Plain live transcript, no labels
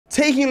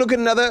Taking a look at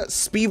another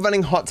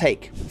speedrunning hot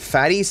take.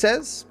 Fatty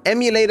says,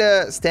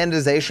 emulator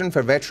standardization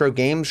for retro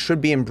games should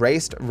be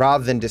embraced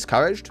rather than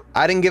discouraged.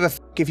 I don't give a f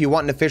if you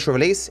want an official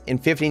release. In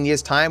 15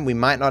 years time, we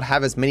might not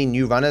have as many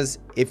new runners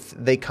if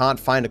they can't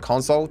find a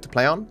console to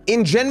play on.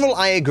 In general,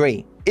 I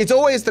agree. It's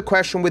always the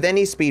question with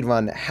any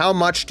speedrun, how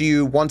much do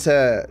you want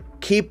to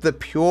keep the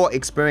pure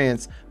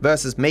experience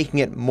versus making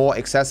it more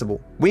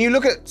accessible? When you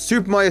look at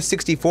Super Mario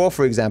 64,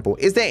 for example,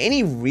 is there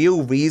any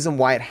real reason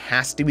why it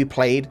has to be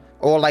played,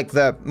 or like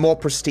the more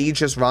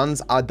prestigious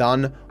runs are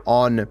done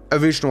on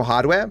original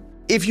hardware?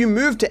 If you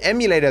move to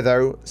emulator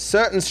though,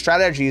 certain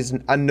strategies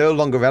are no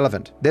longer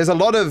relevant. There's a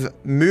lot of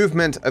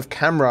movement of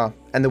camera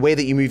and the way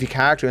that you move your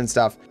character and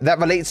stuff that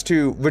relates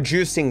to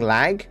reducing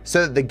lag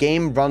so that the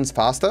game runs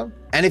faster.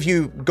 And if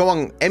you go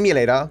on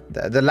emulator,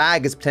 the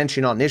lag is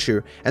potentially not an issue.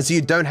 And so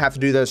you don't have to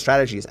do those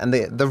strategies, and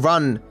the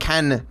run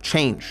can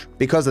change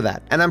because of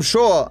that. And I'm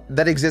sure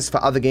that exists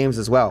for other games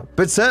as well.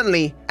 But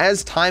certainly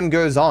as time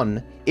goes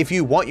on, if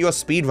you want your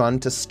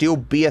speedrun to still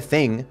be a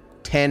thing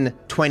 10,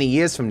 20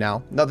 years from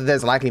now, not that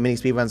there's likely many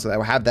speedruns that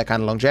will have that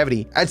kind of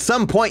longevity, at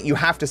some point you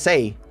have to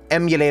say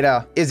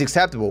emulator is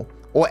acceptable,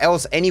 or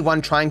else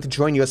anyone trying to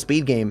join your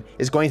speed game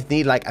is going to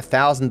need like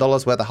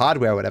 $1,000 worth of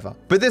hardware or whatever.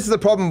 But this is the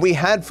problem we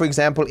had, for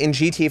example, in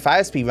GTA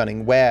 5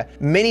 speedrunning, where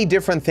many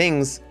different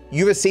things,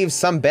 you receive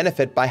some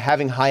benefit by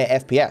having higher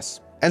FPS.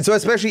 And so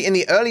especially in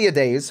the earlier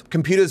days,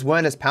 computers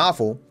weren't as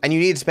powerful and you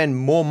needed to spend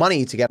more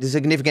money to get a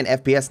significant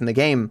FPS in the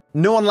game.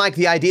 No one liked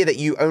the idea that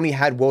you only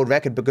had world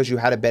record because you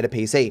had a better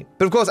PC.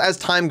 But of course, as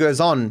time goes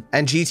on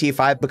and GTA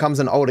 5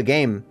 becomes an older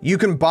game, you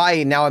can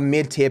buy now a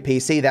mid-tier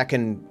PC that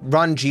can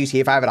run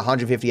GTA 5 at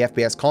 150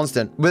 FPS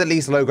constant with at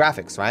least low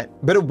graphics, right?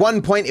 But at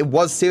one point it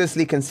was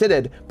seriously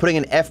considered putting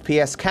an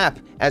FPS cap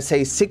at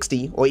say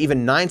 60 or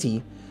even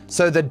 90,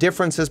 so the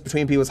differences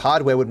between people's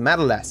hardware would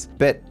matter less.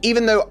 But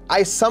even though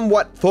I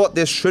somewhat thought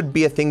this should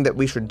be a thing that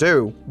we should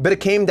do, but it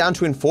came down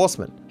to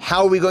enforcement.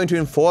 How are we going to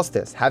enforce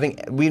this?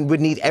 We would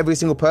need every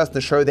single person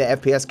to show their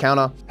FPS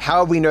counter.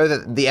 How do we know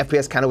that the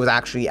FPS counter was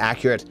actually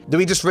accurate? Do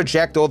we just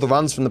reject all the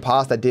runs from the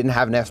past that didn't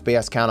have an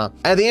FPS counter?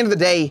 And at the end of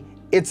the day,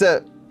 it's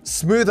a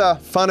smoother,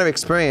 funner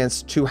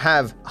experience to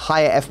have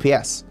higher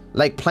FPS.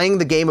 Like playing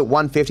the game at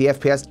 150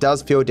 FPS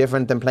does feel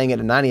different than playing it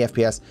at 90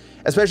 FPS,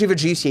 especially for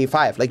GTA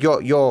 5. Like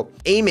your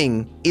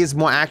aiming is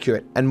more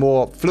accurate and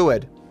more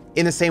fluid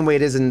in the same way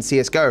it is in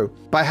CSGO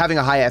by having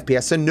a higher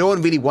FPS. So no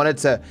one really wanted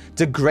to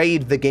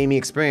degrade the gaming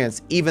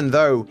experience, even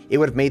though it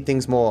would have made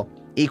things more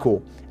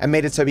equal and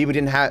made it so people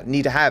didn't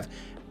need to have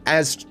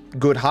as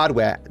good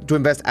hardware to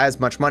invest as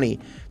much money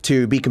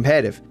to be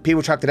competitive.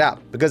 People chucked it out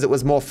because it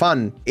was more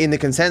fun in the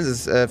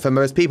consensus for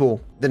most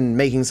people than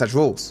making such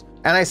rules.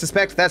 And I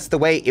suspect that's the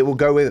way it will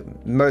go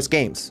with most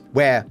games,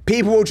 where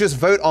people will just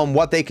vote on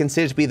what they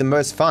consider to be the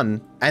most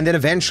fun, and then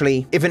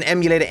eventually, if an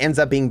emulator ends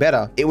up being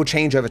better, it will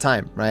change over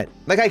time, right?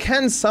 Like, I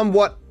can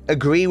somewhat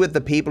agree with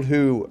the people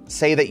who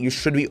say that you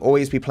should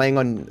always be playing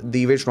on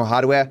the original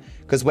hardware,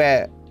 because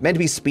we're meant to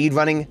be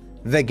speedrunning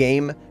the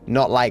game,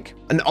 not like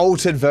an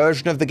altered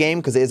version of the game,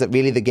 because it isn't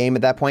really the game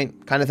at that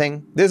point, kind of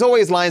thing. There's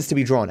always lines to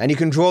be drawn, and you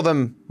can draw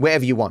them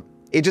wherever you want.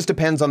 It just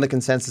depends on the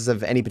consensus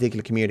of any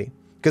particular community,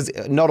 because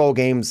not all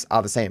games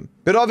are the same.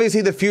 But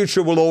obviously the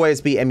future will always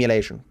be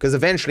emulation, because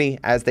eventually,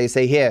 as they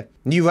say here,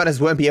 new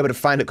runners won't be able to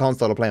find a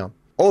console to play on.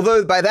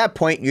 Although by that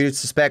point, you'd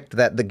suspect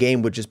that the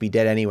game would just be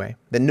dead anyway,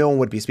 that no one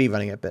would be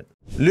speedrunning it. But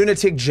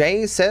Lunatic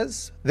J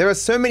says, there are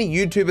so many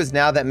YouTubers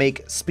now that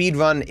make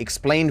speedrun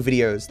explained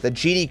videos that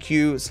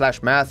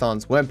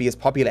GDQ/marathons won't be as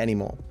popular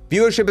anymore.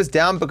 Viewership is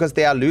down because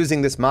they are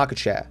losing this market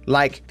share.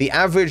 Like, the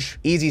average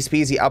easy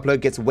speasy upload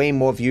gets way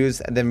more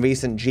views than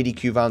recent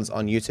GDQ runs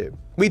on YouTube.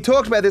 We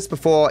talked about this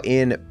before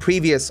in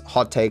previous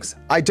hot takes.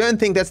 I don't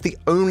think that's the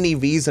only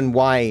reason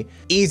why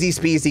easy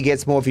speasy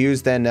gets more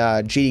views than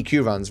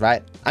GDQ runs,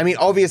 right? I mean,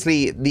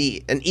 obviously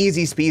an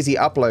easy speasy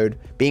upload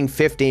being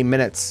 15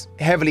 minutes,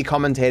 heavily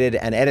commentated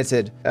and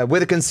edited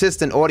with a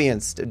consistent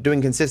audience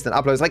doing consistent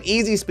uploads. Like,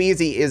 easy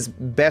speasy is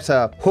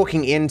better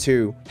hooking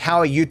into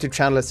how a YouTube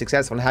channel is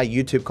successful and how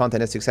YouTube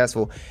content is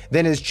successful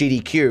than is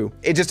GDQ.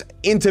 It just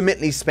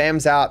intermittently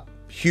spams out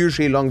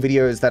hugely long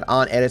videos that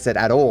aren't edited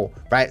at all,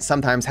 right?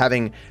 Sometimes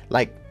having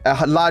like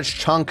a large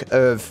chunk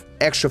of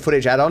extra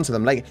footage add on to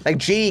them. Like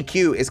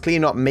GDQ is clearly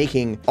not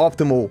making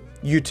optimal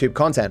YouTube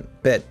content,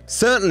 but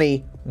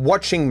certainly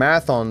watching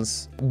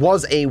marathons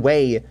was a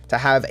way to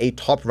have a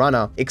top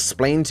runner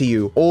explain to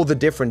you all the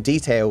different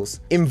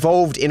details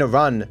involved in a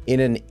run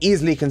in an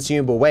easily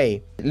consumable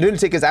way.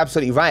 Lunatic is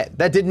absolutely right.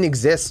 That didn't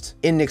exist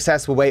in an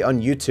accessible way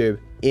on YouTube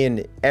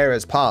in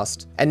eras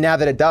past. And now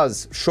that it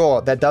does,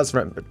 sure, that does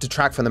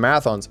detract from the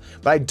marathons,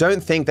 but I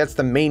don't think that's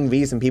the main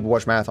reason people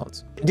watch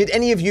marathons. Did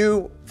any of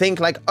you think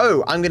like,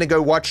 oh, I'm gonna go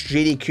watch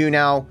GDQ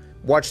now,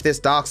 watch this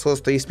Dark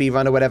Souls 3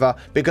 speedrun or whatever,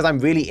 because I'm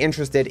really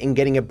interested in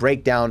getting a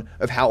breakdown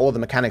of how all the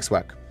mechanics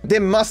work? There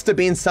must have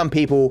been some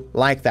people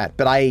like that,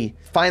 but I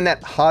find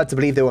that hard to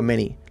believe there were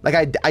many. Like,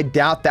 I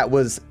doubt that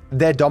was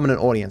their dominant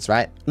audience,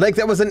 right? Like,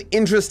 that was an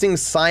interesting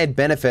side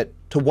benefit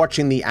to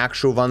watching the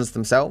actual runs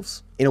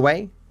themselves, in a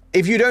way.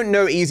 If you don't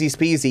know Easy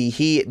Speezy,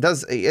 he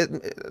does a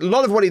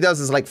lot of what he does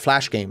is like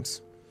flash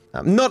games.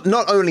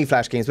 Not only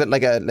flash games, but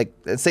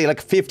let's say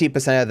like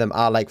 50% of them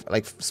are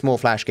like small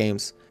flash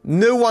games.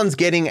 No one's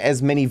getting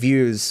as many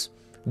views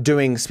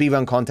doing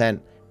speedrun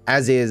content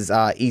as is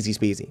Easy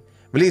Speezy.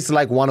 Releases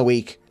like one a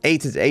week,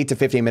 8 to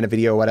 15 minute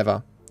video or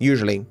whatever,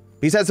 usually.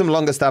 He's had some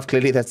longer stuff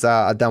clearly that's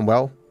done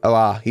well.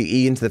 Oh,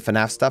 he into the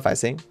FNAF stuff, I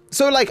see.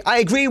 So like, I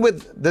agree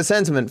with the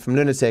sentiment from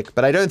Lunatic,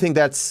 but I don't think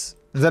that's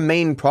the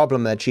main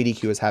problem that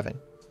GDQ is having.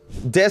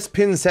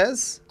 Despin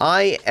says,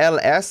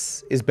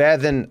 ILS is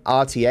better than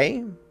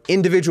RTA.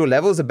 Individual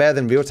levels are better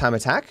than real-time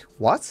attack.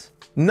 What?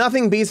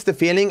 Nothing beats the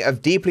feeling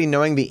of deeply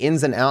knowing the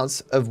ins and outs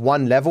of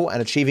one level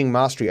and achieving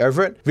mastery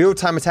over it.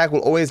 Real-time attack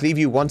will always leave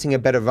you wanting a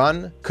better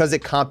run because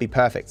it can't be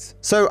perfect.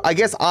 So I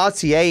guess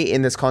RTA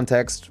in this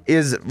context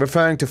is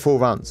referring to full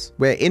runs,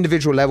 where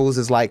individual levels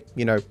is like,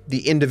 you know,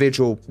 the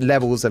individual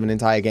levels of an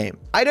entire game.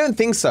 I don't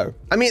think so.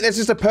 I mean, that's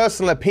just a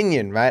personal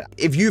opinion, right?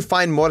 If you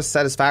find more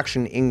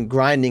satisfaction in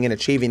grinding and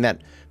achieving that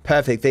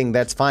perfect thing,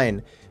 that's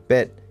fine.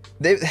 But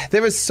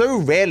there is so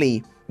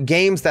rarely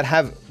games that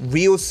have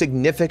real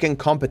significant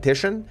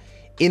competition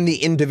in the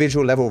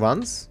individual level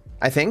runs,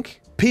 I think.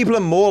 People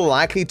are more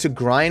likely to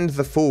grind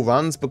the full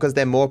runs because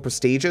they're more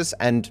prestigious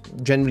and,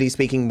 generally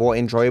speaking, more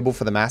enjoyable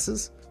for the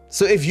masses.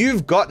 So if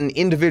you've got an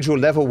individual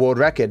level world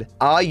record,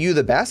 are you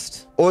the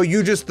best? Or are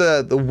you just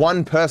the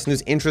one person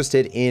who's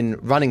interested in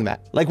running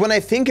that? Like when I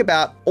think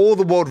about all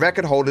the world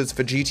record holders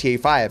for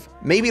GTA 5,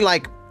 maybe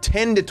like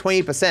 10 to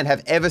 20%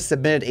 have ever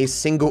submitted a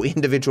single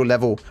individual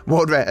level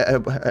world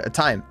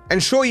time.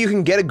 And sure, you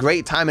can get a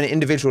great time in an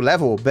individual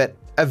level, but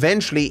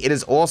eventually it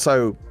is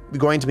also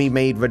going to be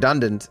made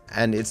redundant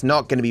and it's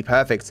not going to be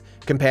perfect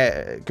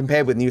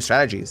compared with new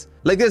strategies.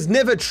 Like there's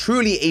never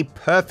truly a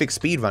perfect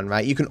speedrun,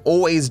 right? You can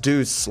always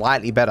do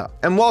slightly better.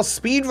 And while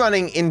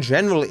speedrunning in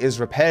general is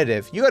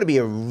repetitive, you got to be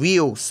a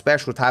real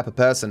special type of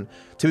person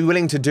to be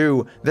willing to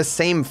do the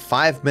same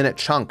 5-minute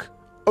chunk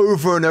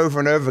over and over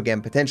and over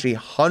again, potentially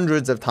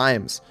hundreds of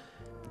times,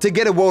 to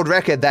get a world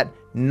record that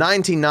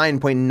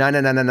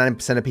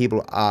 99.9999% of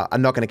people are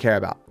not going to care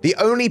about. The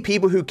only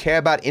people who care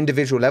about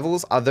individual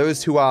levels are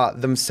those who are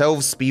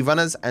themselves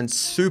speedrunners and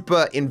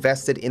super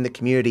invested in the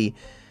community.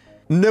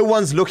 No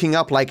one's looking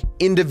up like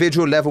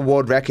individual level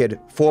world record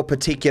for a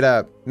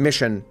particular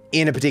mission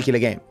in a particular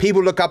game.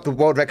 People look up the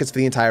world records for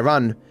the entire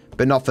run,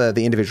 but not for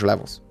the individual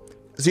levels.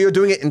 So you're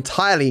doing it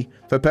entirely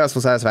for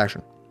personal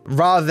satisfaction,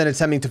 rather than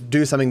attempting to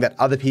do something that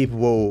other people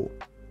will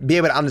be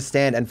able to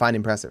understand and find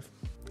impressive.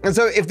 And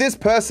so if this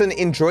person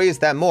enjoys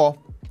that more,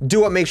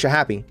 do what makes you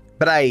happy.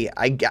 But I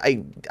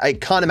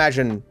can't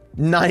imagine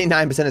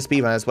 99% of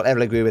speedrunners will ever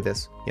agree with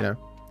this, you know?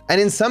 And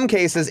in some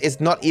cases, it's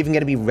not even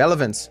going to be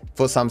relevant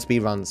for some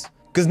speedruns,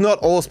 because not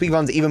all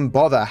speedruns even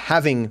bother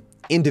having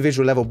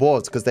individual level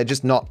boards, because they're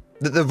just not,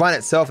 the run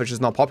itself is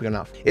just not popular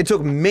enough. It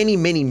took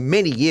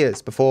many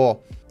years before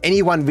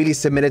anyone really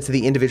submitted to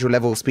the individual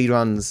level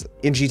speedruns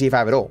in GTA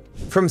 5 at all.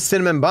 From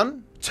Cinnamon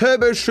Bun,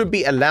 turbo should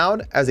be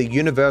allowed as a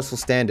universal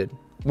standard.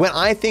 When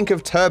I think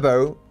of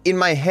turbo, in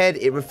my head,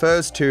 it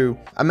refers to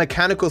a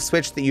mechanical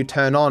switch that you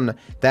turn on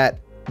that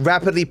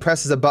rapidly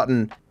presses a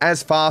button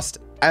as fast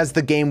as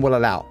the game will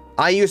allow.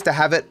 I used to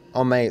have it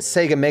on my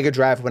Sega Mega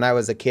Drive when I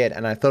was a kid,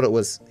 and I thought it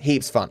was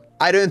heaps fun.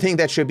 I don't think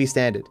that should be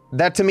standard.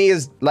 That to me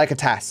is like a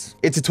TAS.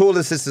 It's a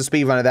tool-assisted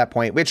speedrun at that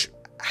point, which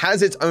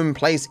has its own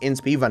place in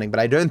speedrunning, but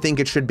I don't think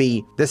it should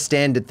be the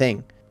standard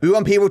thing. We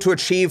want people to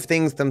achieve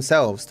things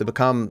themselves, to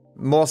become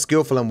more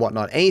skillful and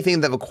whatnot. Anything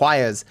that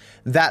requires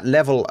that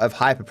level of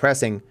hyper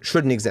pressing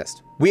shouldn't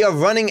exist. We are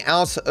running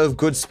out of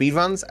good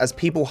speedruns as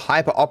people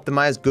hyper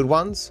optimize good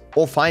ones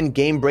or find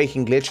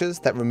game-breaking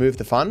glitches that remove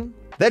the fun.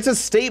 That's a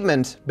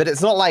statement, but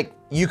it's not like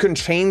you can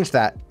change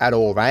that at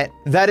all, right?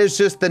 That is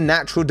just the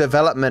natural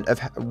development of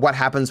what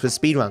happens with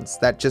speedruns.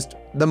 That just,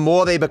 the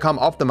more they become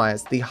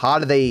optimized, the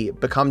harder they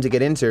become to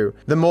get into,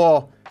 the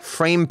more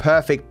frame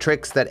perfect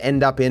tricks that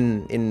end up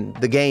in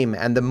the game,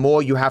 and the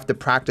more you have to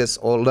practice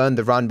or learn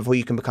the run before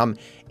you can become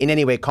in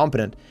any way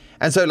competent.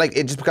 And so like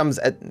it just becomes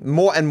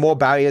more and more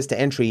barriers to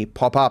entry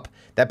pop up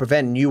that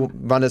prevent new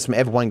runners from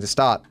ever wanting to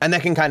start. And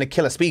that can kind of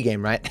kill a speed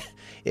game, right?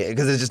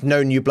 Because there's just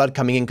no new blood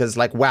coming in, because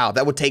like, wow,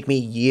 that would take me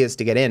years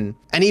to get in.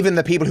 And even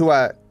the people who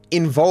are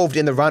involved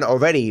in the run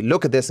already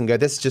look at this and go,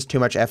 this is just too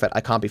much effort,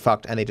 I can't be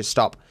fucked, and they just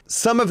stop.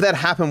 Some of that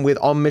happened with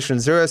On Mission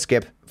Zero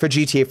Skip for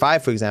GTA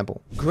 5, for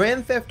example.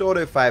 Grand Theft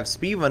Auto 5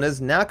 speedrunners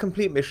now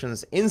complete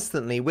missions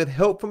instantly with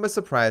help from a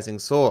surprising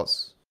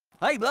source.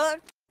 Hey,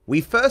 bud! We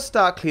first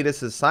start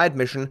Cletus's side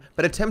mission,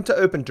 but attempt to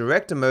open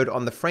director mode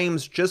on the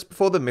frames just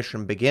before the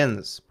mission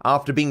begins.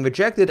 After being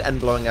rejected and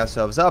blowing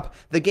ourselves up,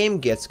 the game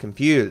gets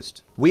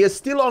confused. We are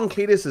still on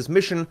Cletus's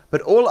mission,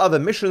 but all other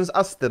missions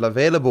are still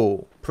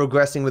available.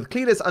 Progressing with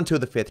Cletus until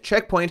the 5th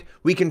checkpoint,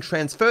 we can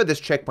transfer this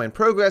checkpoint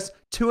progress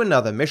to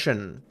another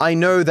mission. I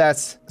know that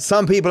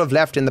some people have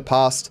left in the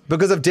past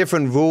because of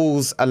different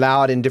rules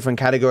allowed in different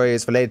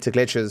categories related to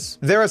glitches.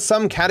 There are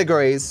some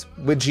categories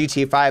with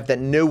GTA 5 that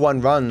no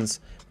one runs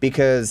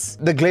because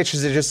the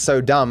glitches are just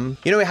so dumb.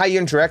 You know how you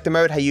in director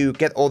mode, how you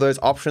get all those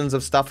options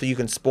of stuff that you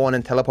can spawn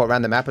and teleport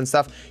around the map and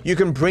stuff? You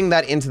can bring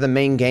that into the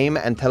main game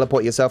and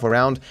teleport yourself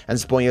around and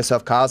spawn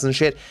yourself cars and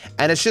shit.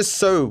 And it's just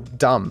so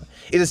dumb.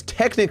 It is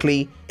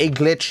technically a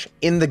glitch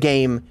in the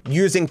game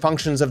using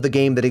functions of the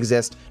game that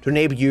exist to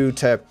enable you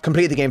to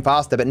complete the game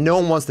faster, but no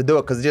one wants to do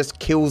it because it just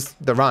kills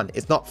the run.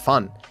 It's not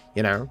fun,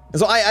 you know?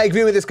 So I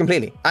agree with this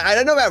completely. I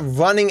don't know about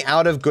running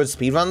out of good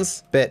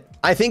speedruns, but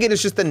I think it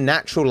is just the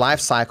natural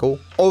life cycle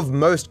of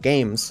most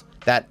games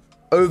that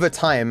over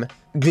time,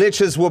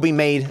 glitches will be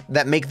made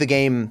that make the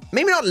game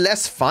maybe not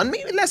less fun,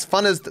 maybe less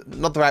fun is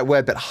not the right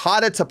word, but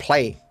harder to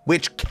play,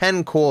 which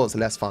can cause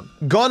less fun.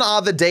 Gone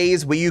are the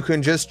days where you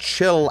can just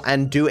chill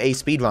and do a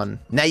speedrun.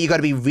 Now you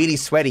gotta be really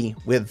sweaty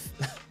with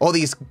all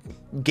these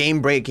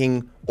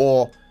game-breaking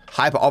or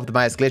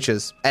hyper-optimized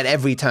glitches at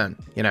every turn,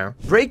 you know?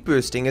 Brake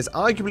boosting is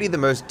arguably the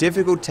most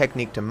difficult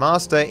technique to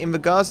master in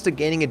regards to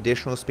gaining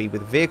additional speed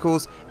with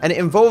vehicles, and it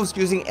involves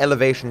using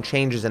elevation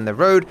changes in the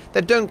road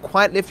that don't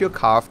quite lift your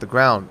car off the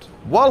ground.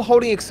 While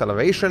holding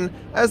acceleration,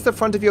 as the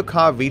front of your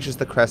car reaches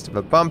the crest of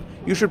a bump,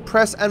 you should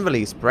press and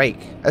release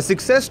brake. A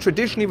success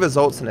traditionally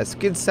results in a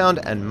skid sound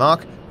and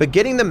mark, but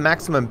getting the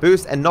maximum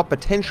boost and not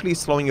potentially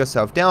slowing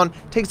yourself down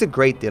takes a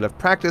great deal of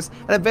practice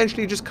and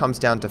eventually just comes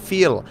down to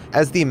feel,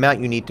 as the amount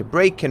you need to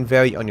brake can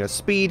vary on your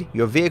speed,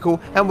 your vehicle,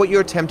 and what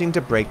you're attempting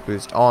to brake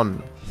boost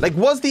on. Like,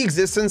 was the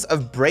existence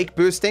of brake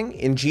boosting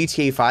in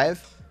GTA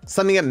 5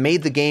 something that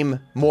made the game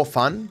more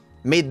fun?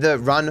 Made the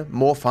run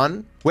more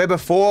fun? Where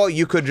before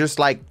you could just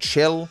like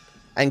chill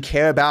and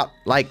care about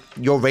like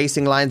your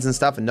racing lines and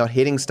stuff and not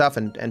hitting stuff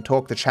and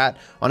talk the chat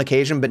on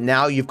occasion, but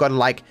now you've got to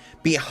like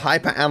be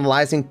hyper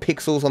analyzing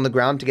pixels on the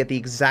ground to get the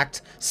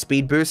exact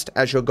speed boost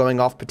as you're going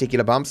off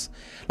particular bumps.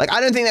 Like,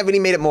 I don't think that really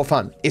made it more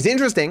fun. It's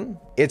interesting,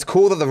 it's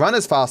cool that the run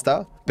is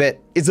faster, but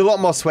it's a lot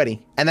more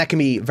sweaty, and that can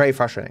be very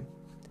frustrating.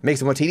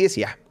 Makes it more tedious?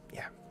 Yeah.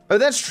 Oh,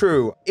 that's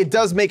true. It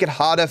does make it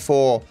harder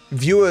for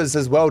viewers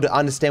as well to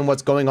understand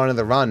what's going on in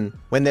the run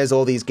when there's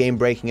all these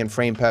game-breaking and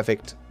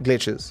frame-perfect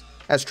glitches.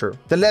 That's true.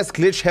 The less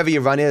glitch-heavy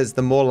your run is,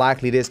 the more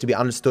likely it is to be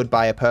understood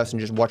by a person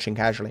just watching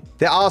casually.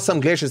 There are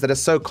some glitches that are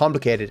so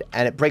complicated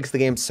and it breaks the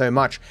game so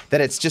much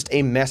that it's just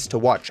a mess to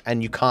watch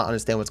and you can't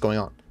understand what's going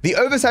on. The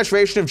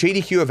oversaturation of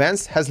GDQ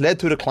events has led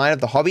to a decline of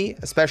the hobby,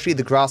 especially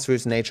the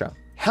grassroots nature.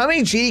 How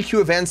many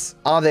GDQ events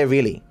are there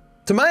really?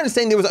 To my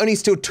understanding, there was only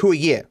still 2 a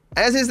year.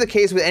 As is the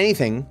case with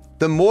anything,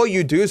 the more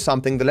you do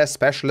something, the less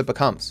special it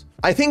becomes.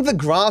 I think the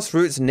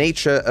grassroots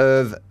nature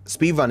of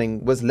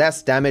speedrunning was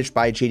less damaged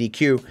by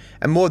GDQ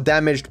and more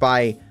damaged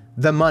by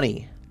the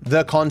money,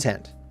 the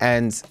content,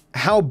 and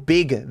how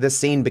big the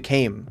scene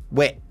became,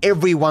 where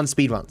everyone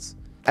speedruns.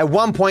 At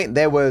one point,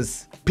 there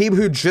was people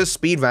who just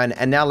speedrun,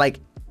 and now like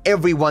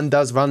everyone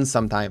does runs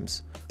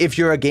sometimes. If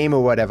you're a gamer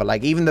or whatever,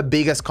 like even the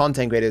biggest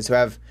content creators who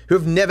have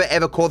never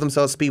ever called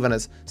themselves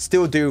speedrunners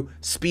still do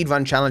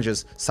speedrun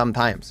challenges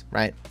sometimes,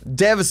 right?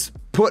 Devs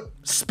put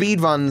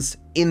speedruns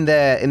in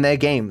their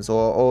games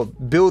or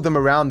build them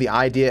around the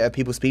idea of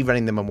people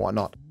speedrunning them and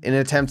whatnot in an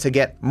attempt to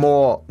get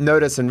more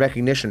notice and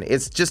recognition.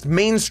 It's just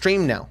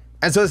mainstream now.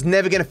 And so it's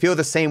never going to feel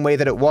the same way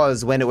that it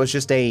was when it was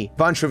just a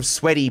bunch of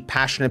sweaty,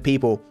 passionate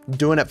people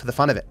doing it for the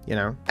fun of it, you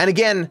know? And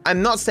again,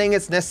 I'm not saying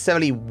it's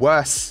necessarily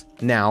worse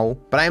now,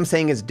 but I am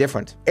saying it's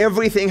different.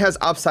 Everything has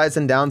upsides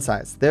and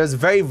downsides. There's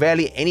very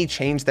rarely any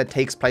change that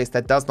takes place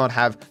that does not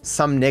have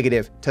some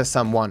negative to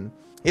someone.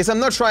 Yes, I'm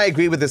not sure I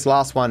agree with this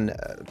last one,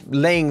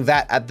 laying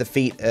that at the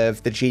feet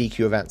of the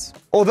GDQ events.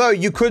 Although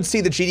you could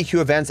see the GDQ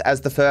events as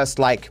the first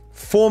like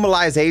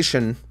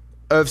formalization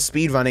of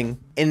speedrunning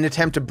in an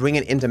attempt to bring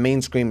it into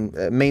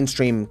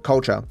mainstream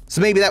culture.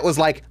 So maybe that was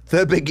like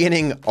the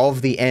beginning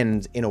of the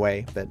end in a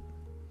way, but.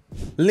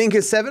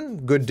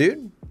 Linker7, good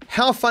dude.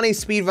 How fun a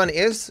speedrun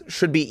is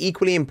should be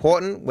equally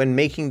important when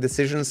making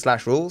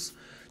decisions/rules.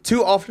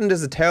 Too often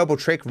does a terrible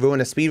trick ruin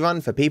a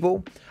speedrun for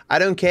people. I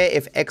don't care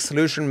if X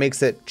solution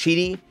makes it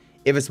cheaty.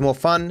 If it's more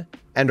fun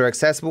and or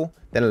accessible,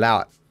 then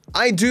allow it.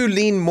 I do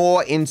lean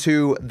more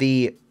into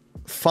the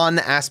fun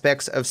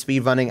aspects of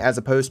speedrunning as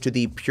opposed to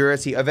the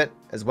purity of it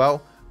as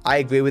well. I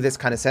agree with this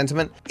kind of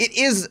sentiment. It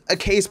is a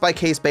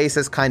case-by-case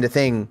basis kind of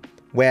thing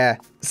where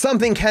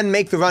something can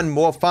make the run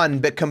more fun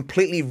but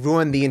completely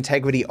ruin the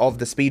integrity of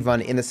the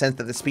speedrun in the sense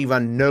that the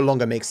speedrun no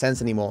longer makes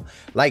sense anymore.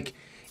 Like,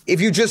 if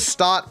you just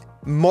start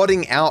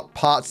modding out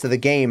parts of the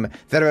game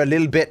that are a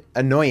little bit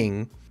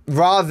annoying,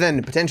 rather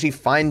than potentially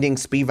finding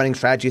speedrunning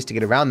strategies to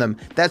get around them,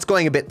 that's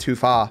going a bit too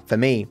far for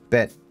me.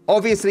 But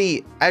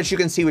obviously, as you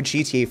can see with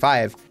GTA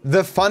 5,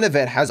 the fun of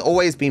it has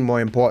always been more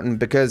important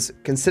because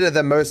consider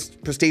the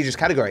most prestigious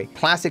category,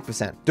 classic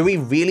percent. Do we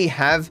really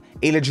have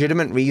a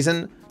legitimate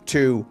reason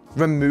to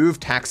remove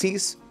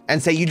taxis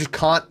and say you just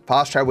can't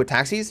fast travel with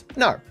taxis?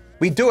 No,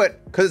 we do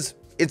it because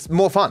it's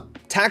more fun.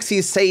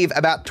 Taxis save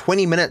about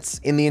 20 minutes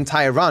in the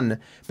entire run,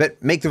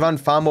 but make the run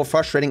far more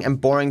frustrating and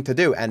boring to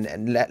do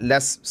and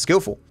less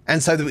skillful.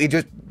 And so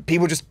that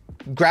people just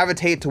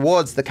gravitate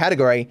towards the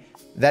category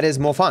that is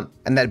more fun,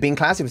 and that being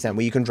classic percent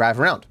where you can drive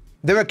around.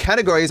 There are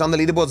categories on the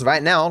leaderboards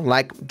right now,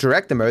 like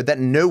director mode, that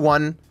no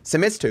one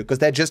submits to because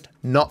they're just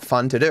not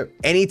fun to do.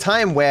 Any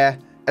time where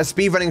a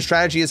speedrunning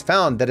strategy is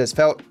found that is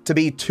felt to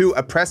be too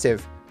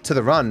oppressive to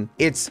the run,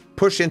 it's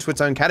pushed into its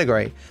own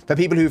category for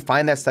people who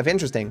find that stuff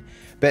interesting,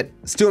 but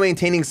still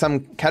maintaining some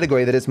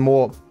category that is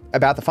more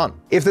about the fun.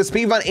 If the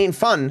speedrun ain't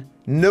fun,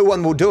 no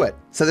one will do it.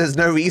 So there's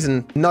no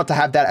reason not to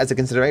have that as a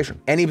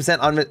consideration. Any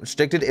percent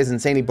unrestricted is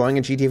insanely boring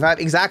in GTA 5.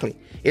 Exactly.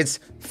 It's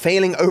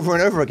failing over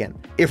and over again.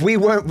 If we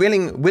weren't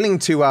willing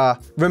to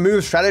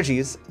remove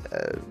strategies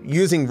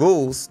using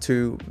rules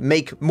to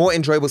make more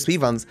enjoyable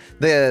speedruns,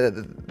 the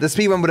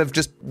speedrun would have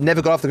just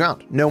never got off the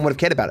ground. No one would have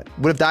cared about it.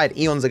 Would have died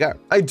eons ago.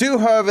 I do,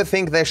 however,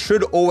 think there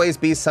should always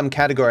be some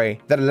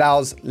category that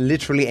allows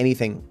literally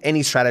anything,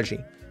 any strategy.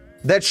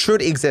 That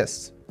should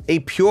exist. A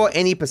pure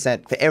any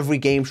percent for every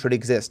game should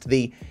exist.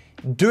 The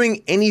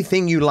doing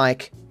anything you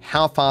like,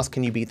 how fast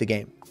can you beat the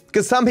game?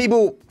 Because some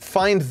people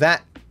find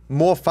that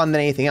more fun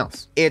than anything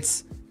else.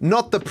 It's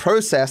not the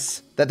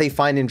process that they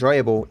find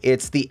enjoyable,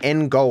 it's the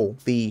end goal,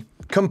 the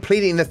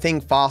completing the thing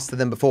faster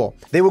than before.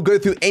 They will go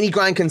through any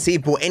grind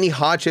conceivable, any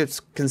hardships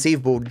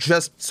conceivable,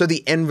 just so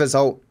the end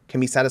result can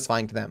be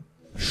satisfying to them.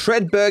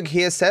 Shredberg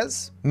here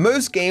says,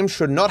 most games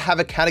should not have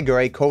a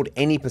category called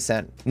any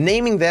percent.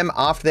 Naming them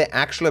after their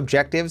actual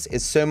objectives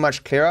is so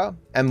much clearer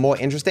and more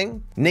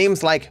interesting.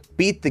 Names like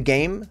beat the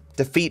game,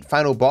 defeat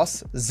final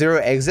boss, zero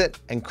exit,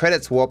 and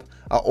credits warp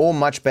are all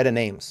much better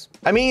names.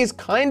 I mean, he's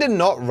kind of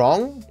not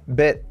wrong,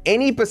 but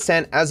any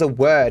percent as a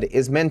word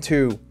is meant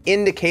to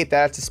indicate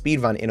that it's a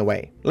speedrun in a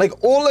way.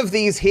 Like all of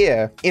these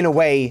here, in a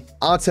way,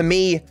 are to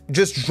me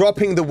just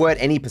dropping the word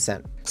any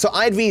percent. So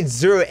I'd read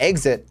zero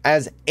exit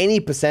as any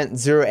percent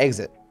zero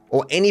exit,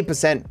 or any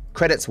percent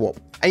credits warp,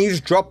 and you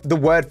just drop the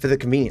word for the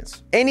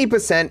convenience. Any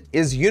percent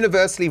is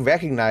universally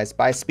recognized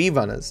by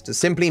speedrunners to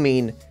simply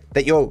mean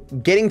that you're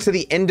getting to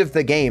the end of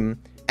the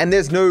game and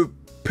there's no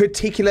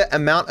particular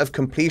amount of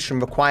completion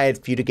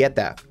required for you to get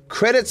there.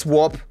 Credits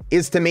warp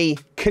is to me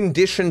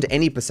conditioned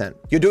any percent.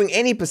 You're doing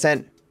any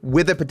percent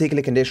with a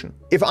particular condition.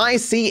 If I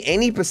see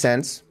any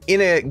percents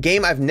in a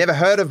game I've never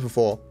heard of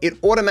before, it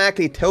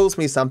automatically tells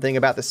me something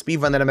about the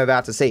speedrun that I'm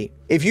about to see.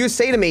 If you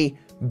say to me,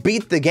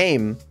 beat the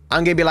game,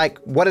 I'm gonna be like,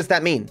 what does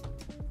that mean?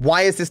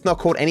 Why is this not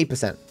called any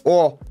percent?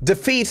 Or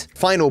defeat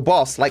final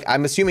boss, like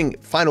I'm assuming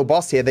final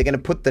boss here, they're gonna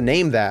put the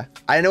name there.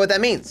 I don't know what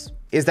that means.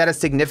 Is that a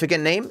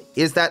significant name?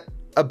 Is that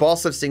a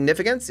boss of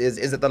significance?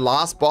 Is it the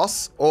last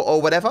boss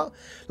or whatever?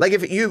 Like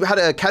if you had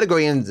a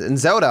category in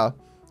Zelda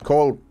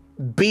called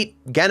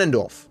beat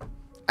Ganondorf,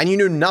 and you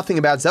knew nothing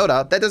about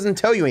Zelda, that doesn't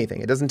tell you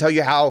anything. It doesn't tell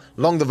you how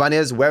long the run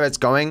is, where it's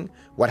going,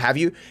 what have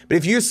you. But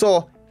if you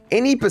saw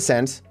any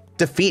percent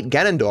defeat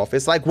Ganondorf,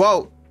 it's like,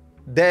 well,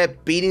 they're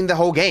beating the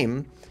whole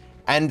game,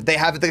 and they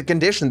have the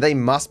condition they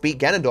must beat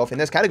Ganondorf in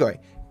this category.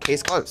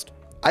 Case closed.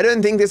 I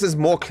don't think this is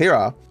more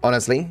clearer,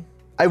 honestly.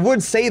 I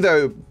would say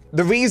though,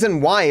 the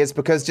reason why is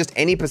because just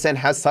any percent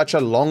has such a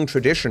long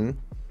tradition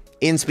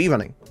in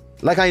speedrunning.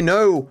 Like I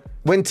know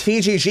when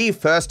TGG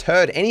first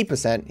heard any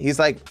percent, he's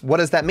like, what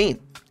does that mean?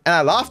 And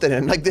I laughed at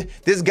him, like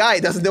this guy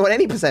doesn't know what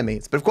any percent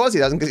means. But of course he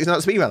doesn't, because he's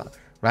not a speedrunner,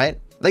 right?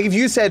 Like if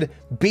you said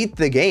beat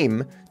the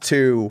game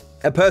to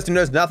a person who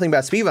knows nothing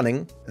about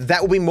speedrunning,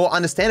 that would be more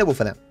understandable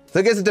for them.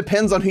 So I guess it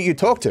depends on who you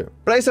talk to.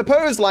 But I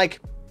suppose like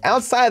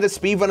outside of the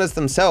speedrunners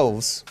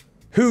themselves,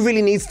 who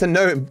really needs to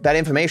know that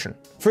information?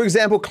 For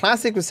example,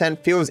 classic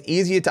percent feels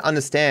easier to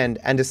understand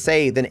and to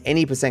say than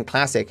any percent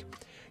classic.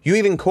 You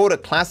even called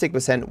it classic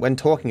percent when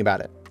talking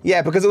about it.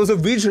 Yeah, because it was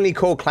originally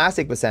called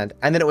classic percent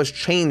and then it was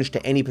changed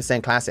to any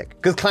percent classic.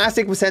 Because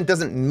classic percent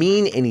doesn't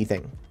mean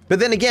anything. But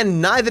then again,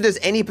 neither does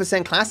any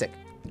percent classic.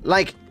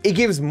 Like, it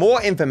gives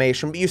more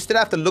information, but you still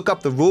have to look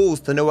up the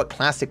rules to know what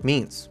classic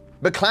means.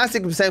 But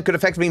classic percent could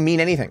effectively mean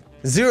anything.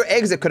 Zero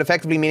exit could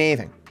effectively mean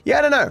anything. Yeah,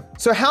 I don't know.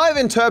 So how I've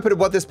interpreted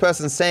what this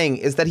person's saying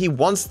is that he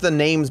wants the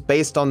names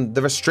based on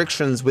the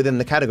restrictions within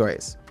the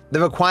categories,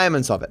 the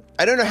requirements of it.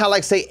 I don't know how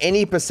like say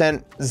any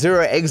percent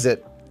zero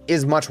exit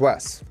is much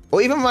worse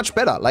or even much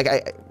better. Like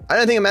I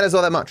don't think it matters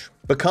all that much.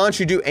 But can't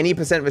you do any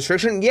percent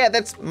restriction? Yeah,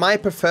 that's my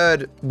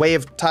preferred way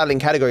of titling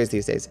categories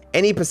these days.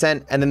 Any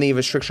percent and then the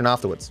restriction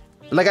afterwards.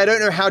 Like I don't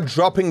know how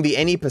dropping the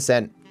any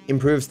percent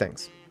improves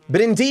things.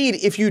 But indeed,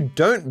 if you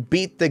don't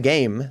beat the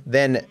game,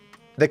 then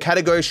the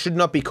category should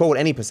not be called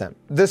any percent.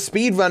 The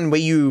speedrun where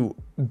you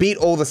beat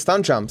all the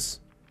stunt jumps,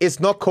 it's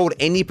not called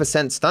any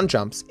percent stunt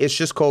jumps, it's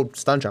just called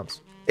stunt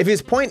jumps. If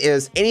his point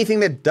is anything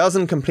that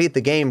doesn't complete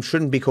the game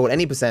shouldn't be called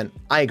any percent,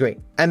 I agree.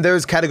 And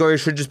those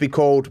categories should just be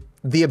called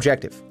the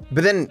objective.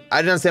 But then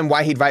I don't understand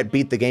why he'd write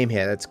beat the game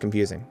here, that's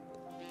confusing.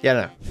 Yeah, I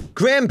don't know.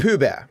 Graham Pooh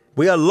Bear,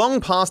 we are long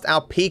past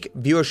our peak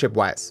viewership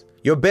wise.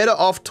 You're better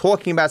off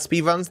talking about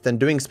speedruns than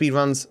doing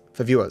speedruns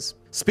for viewers.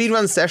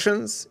 Speedrun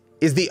sessions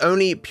is the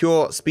only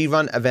pure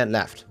speedrun event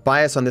left.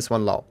 Bias on this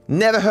one, lol.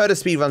 Never heard of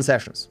speedrun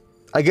sessions.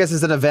 I guess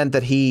it's an event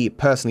that he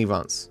personally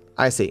runs.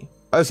 I see.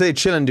 Oh, so they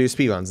chill and do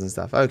speedruns and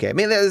stuff. Okay, I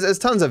mean, there's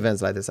tons of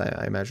events like this,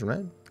 I imagine,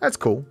 right? That's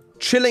cool.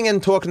 Chilling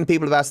and talking to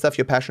people about stuff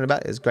you're passionate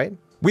about is great.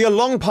 We are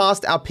long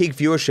past our peak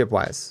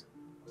viewership-wise.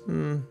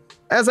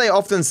 As I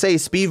often say,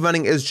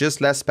 speedrunning is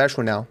just less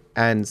special now.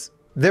 And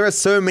there are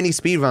so many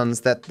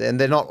speedruns that and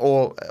they're not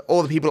all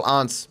the people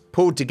aren't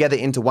pulled together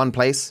into one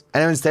place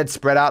and are instead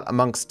spread out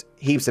amongst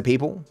heaps of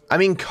people. I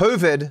mean,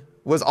 COVID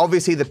was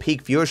obviously the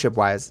peak viewership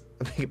wise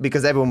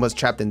because everyone was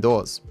trapped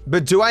indoors.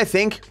 But do I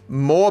think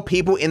more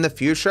people in the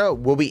future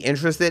will be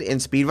interested in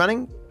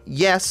speedrunning?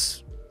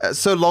 Yes,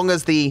 so long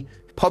as the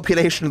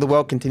population of the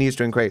world continues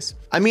to increase.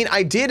 I mean,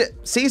 I did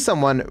see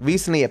someone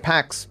recently at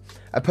PAX,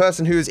 a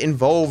person who is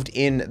involved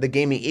in the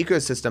gaming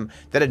ecosystem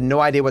that had no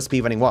idea what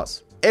speedrunning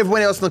was.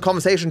 Everyone else in the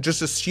conversation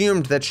just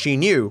assumed that she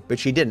knew, but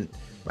she didn't.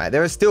 Right?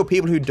 There are still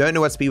people who don't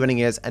know what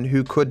speedrunning is and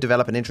who could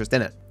develop an interest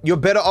in it. You're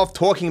better off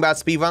talking about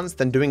speedruns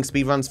than doing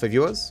speedruns for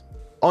viewers.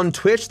 On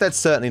Twitch, that's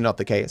certainly not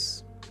the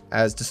case,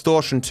 as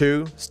Distortion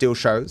 2 still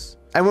shows.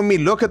 And when we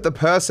look at the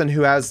person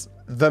who has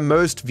the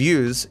most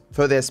views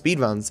for their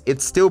speedruns,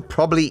 it's still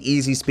probably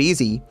easy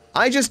speasy.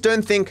 I just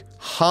don't think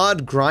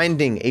hard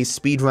grinding a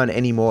speedrun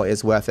anymore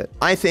is worth it.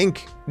 I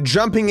think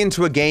jumping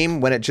into a game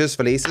when it just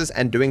releases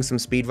and doing some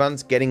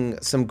speedruns, getting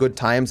some good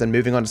times and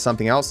moving on to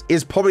something else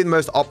is probably the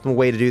most optimal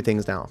way to do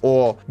things now.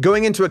 Or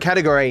going into a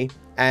category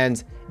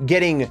and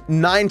getting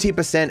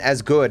 90%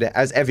 as good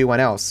as everyone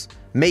else,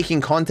 making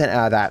content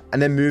out of that,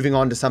 and then moving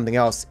on to something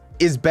else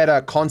is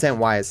better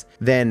content-wise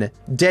than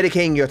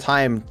dedicating your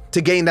time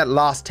to getting that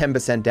last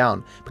 10%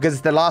 down, because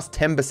it's the last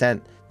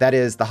 10% that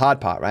is the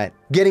hard part, right?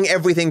 Getting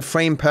everything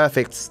frame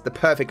perfect, the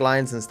perfect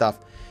lines and stuff.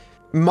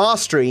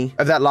 Mastery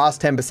of that last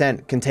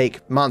 10% can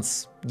take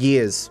months,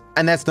 years,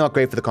 and that's not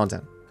great for the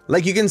content.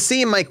 Like you can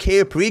see in my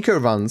Cayo Perico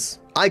runs,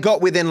 I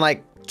got within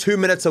like 2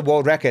 minutes of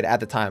world record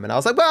at the time, and I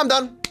was like, well, I'm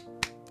done.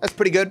 That's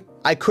pretty good.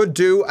 I could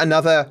do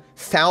another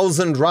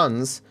 1,000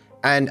 runs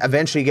and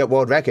eventually get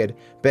world record,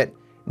 but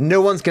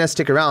no one's gonna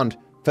stick around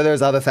for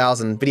those other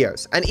 1,000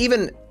 videos. And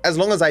even as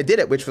long as I did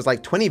it, which was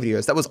like 20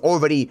 videos, that was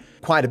already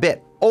quite a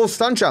bit. All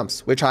stunt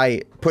jumps, which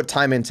I put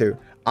time into.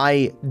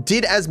 I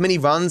did as many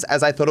runs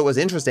as I thought it was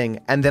interesting,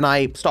 and then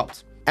I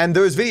stopped. And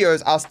those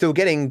videos are still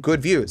getting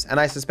good views. And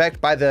I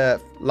suspect by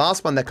the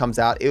last one that comes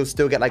out, it'll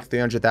still get like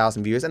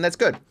 300,000 views, and that's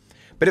good.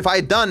 But if I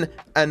had done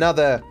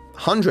another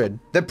 100,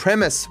 the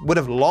premise would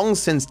have long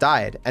since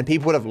died and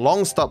people would have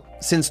long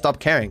since stopped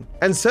caring.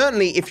 And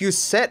certainly if you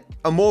set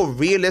a more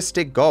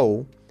realistic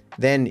goal,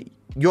 then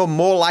you're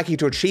more likely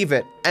to achieve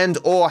it and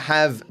or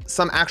have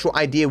some actual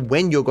idea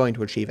when you're going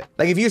to achieve it.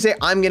 Like if you say,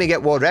 I'm gonna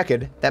get world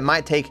record, that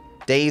might take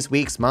days,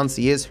 weeks, months,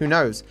 years, who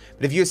knows?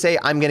 But if you say,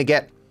 I'm gonna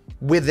get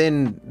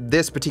within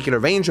this particular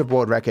range of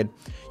world record,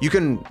 you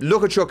can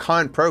look at your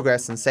current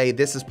progress and say,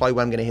 this is probably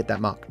when I'm gonna hit that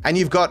mark. And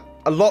you've got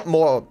a lot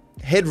more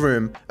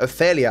headroom of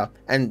failure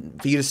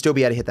and for you to still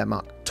be able to hit that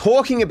mark.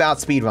 Talking about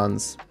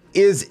speedruns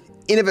is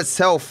in of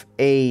itself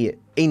a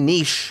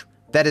niche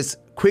that is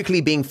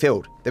quickly being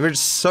filled. There are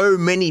so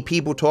many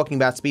people talking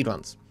about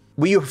speedruns.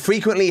 We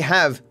frequently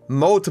have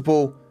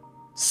multiple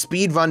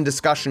speedrun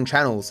discussion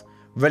channels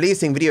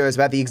releasing videos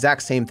about the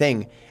exact same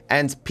thing,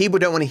 and people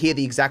don't want to hear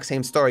the exact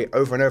same story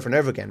over and over and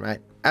over again, right?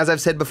 As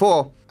I've said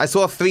before, I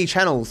saw 3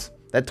 channels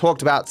that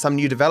talked about some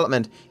new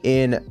development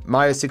in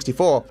Mario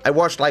 64. I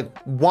watched like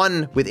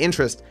one with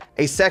interest,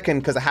 a second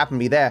because I happened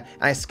to be there,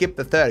 and I skipped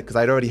the third because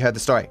I'd already heard the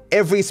story.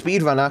 Every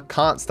speedrunner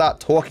can't start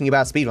talking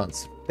about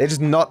speedruns. They're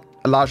just not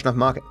a large enough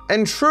market.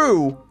 And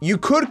true, you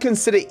could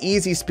consider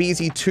Easy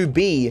Speasy to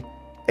be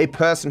a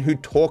person who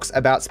talks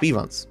about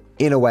speedruns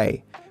in a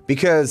way,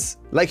 because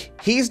like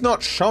he's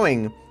not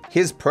showing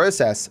his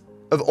process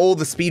of all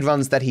the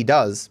speedruns that he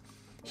does.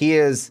 He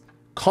is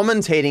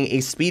commentating a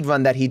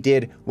speedrun that he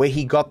did where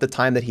he got the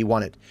time that he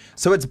wanted.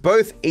 So it's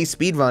both a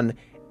speedrun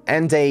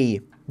and a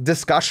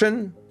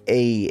discussion,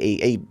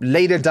 a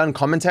later done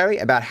commentary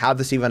about how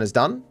the speedrun is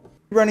done.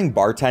 Running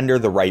Bartender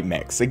the Right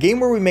Mix, a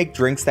game where we make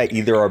drinks that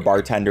either our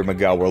bartender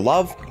Miguel will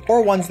love,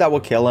 or ones that will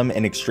kill him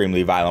in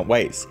extremely violent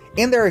ways.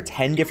 And there are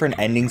 10 different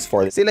endings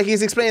for this. See, like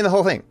he's explaining the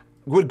whole thing.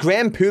 Would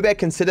Graham Pubeck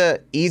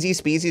consider Easy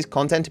Speasy's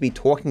content to be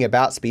talking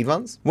about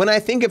speedruns? When I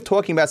think of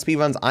talking about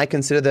speedruns, I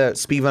consider the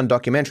speedrun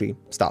documentary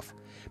stuff.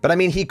 But I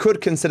mean, he could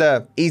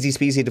consider Easy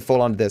Speasy to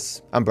fall under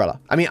this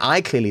umbrella. I mean,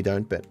 I clearly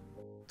don't, but...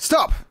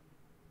 Stop!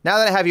 Now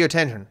that I have your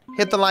attention,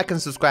 hit the like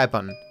and subscribe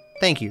button.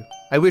 Thank you.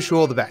 I wish you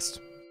all the best.